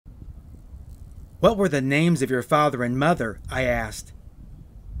"What were the names of your father and mother?" I asked.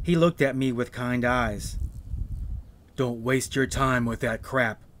 He looked at me with kind eyes. "Don't waste your time with that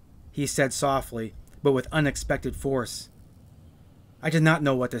crap," he said softly, but with unexpected force. I did not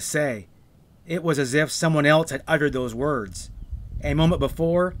know what to say. It was as if someone else had uttered those words. A moment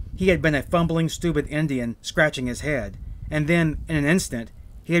before, he had been a fumbling, stupid Indian scratching his head, and then, in an instant,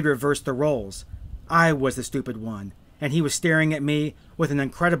 he had reversed the roles. I was the stupid one, and he was staring at me with an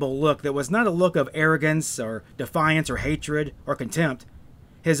incredible look that was not a look of arrogance or defiance or hatred or contempt.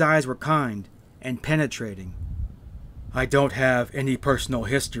 His eyes were kind and penetrating. "I don't have any personal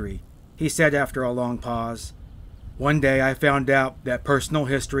history," he said after a long pause. "One day I found out that personal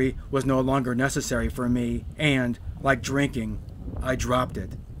history was no longer necessary for me, and, like drinking, I dropped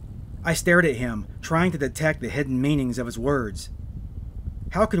it." I stared at him, trying to detect the hidden meanings of his words.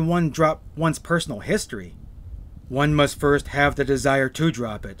 How can one drop one's personal history? One must first have the desire to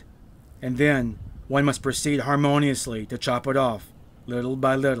drop it, and then one must proceed harmoniously to chop it off, little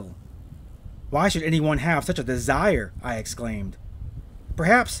by little. "Why should anyone have such a desire?" I exclaimed.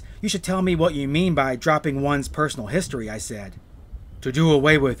 "Perhaps you should tell me what you mean by dropping one's personal history," I said. "To do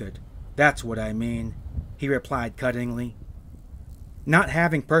away with it, that's what I mean," he replied cuttingly. Not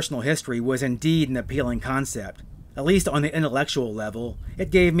having personal history was indeed an appealing concept, at least on the intellectual level.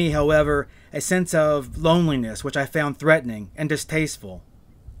 It gave me, however, a sense of loneliness which I found threatening and distasteful.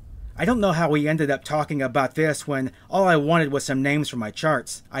 "I don't know how we ended up talking about this when all I wanted was some names for my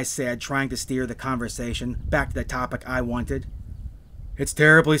charts," I said, trying to steer the conversation back to the topic I wanted. "It's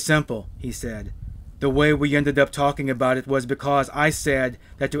terribly simple," he said. "The way we ended up talking about it was because I said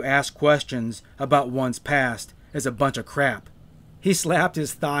that to ask questions about one's past is a bunch of crap." He slapped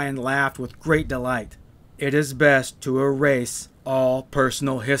his thigh and laughed with great delight. "It is best to erase all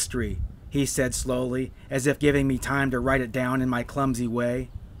personal history," he said slowly, as if giving me time to write it down in my clumsy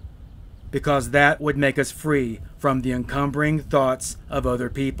way, "because that would make us free from the encumbering thoughts of other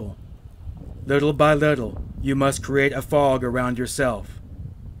people. Little by little, you must create a fog around yourself.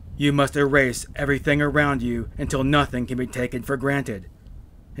 You must erase everything around you until nothing can be taken for granted,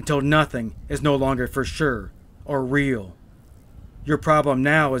 until nothing is no longer for sure or real. Your problem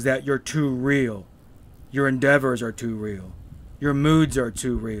now is that you're too real. Your endeavors are too real. Your moods are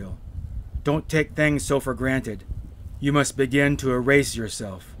too real. Don't take things so for granted. You must begin to erase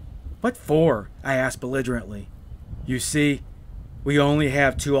yourself." "What for?" I asked belligerently. "You see, we only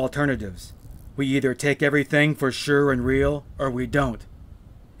have two alternatives. We either take everything for sure and real, or we don't.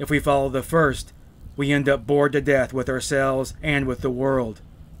 If we follow the first, we end up bored to death with ourselves and with the world.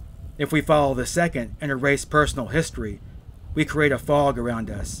 If we follow the second and erase personal history, we create a fog around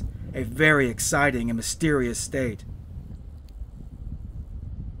us, a very exciting and mysterious state.